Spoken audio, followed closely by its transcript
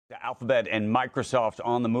Alphabet and Microsoft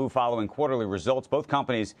on the move following quarterly results. Both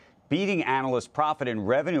companies beating analyst profit and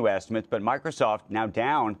revenue estimates, but Microsoft now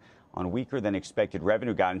down on weaker than expected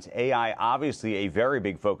revenue guidance. AI, obviously a very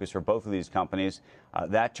big focus for both of these companies.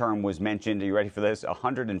 That term was mentioned, are you ready for this,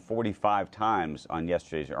 145 times on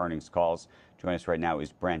yesterday's earnings calls. Joining us right now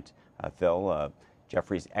is Brent Thill,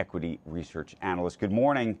 Jefferies equity research analyst. Good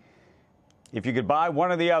morning. If you could buy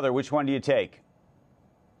one or the other, which one do you take?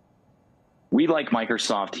 We like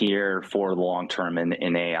Microsoft here for the long term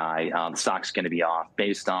in AI. The stock's going to be off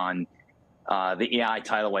based on the AI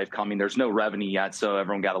tidal wave coming. There's no revenue yet, so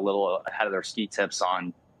everyone got a little ahead of their ski tips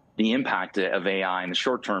on the impact of AI in the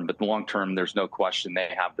short term. But the long term, there's no question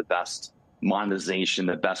they have the best monetization,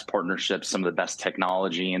 the best partnerships, some of the best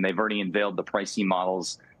technology, and they've already unveiled the pricing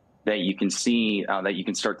models that you can see that you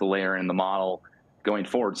can start to layer in the model going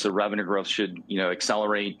forward. So revenue growth should,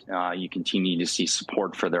 accelerate. You continue to see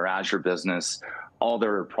support for their Azure business. All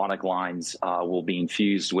their product lines will be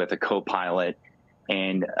infused with a Copilot.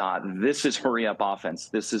 And this is hurry up offense.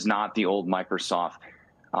 This is not the old Microsoft.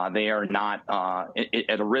 They are not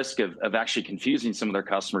at a risk of actually confusing some of their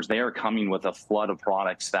customers. They are coming with a flood of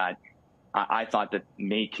products that I thought that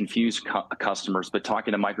may confuse customers. But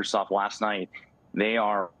talking to Microsoft last night, they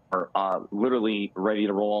are literally ready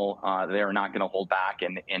to roll. They are not going to hold back,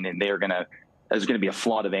 and there's going to be a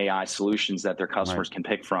flood of AI solutions that their customers can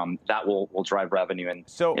pick from. That will drive revenue and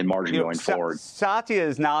margin going forward. Satya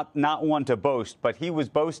is not one to boast, but he was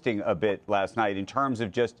boasting a bit last night in terms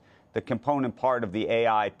of just the component part of the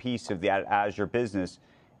AI piece of the Azure business.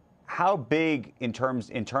 How big in terms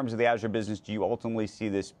of the Azure business do you ultimately see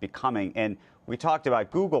this becoming? And we talked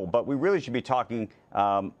about Google, but we really should be talking,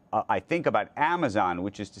 I think, about Amazon,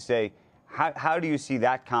 which is to say, how do you see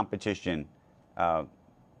that competition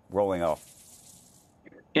rolling off?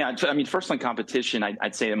 Yeah, I mean, first on competition,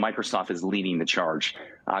 I'd say that Microsoft is leading the charge.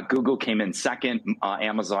 Google came in second,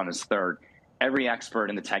 Amazon is third. Every expert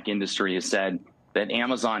in the tech industry has said that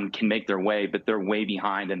Amazon can make their way, but they're way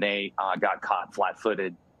behind, and they got caught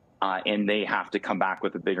flat-footed. And they have to come back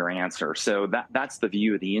with a bigger answer. So that's the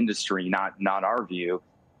view of the industry, not our view.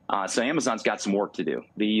 So Amazon's got some work to do.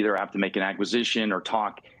 They either have to make an acquisition or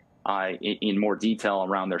talk in more detail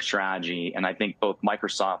around their strategy. And I think both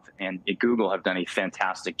Microsoft and Google have done a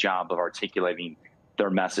fantastic job of articulating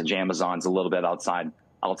their message. Amazon's a little bit outside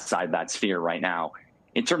that sphere right now.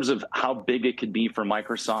 In terms of how big it could be for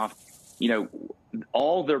Microsoft,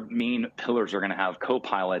 all their main pillars are going to have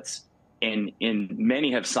co-pilots. And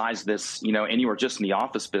many have sized this, anywhere just in the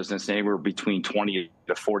Office business, anywhere between $20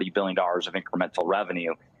 to $40 billion of incremental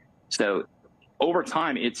revenue. So over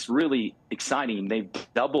time, it's really exciting. They've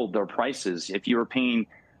doubled their prices. If you were paying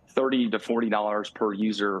 $30 to $40 per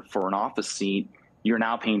user for an Office seat, you're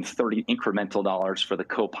now paying $30 incremental dollars for the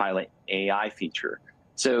Copilot AI feature.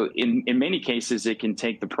 So in many cases, it can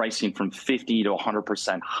take the pricing from 50 to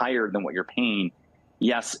 100% higher than what you're paying.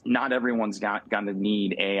 Yes, not everyone's going to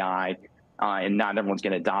need AI, and not everyone's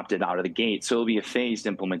going to adopt it out of the gate. So it'll be a phased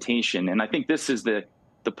implementation. And I think this is the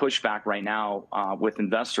pushback right now with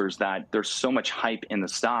investors, that there's so much hype in the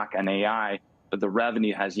stock on AI, but the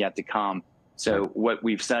revenue has yet to come. So what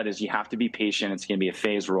we've said is you have to be patient. It's going to be a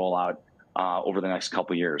phased rollout over the next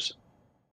couple of years.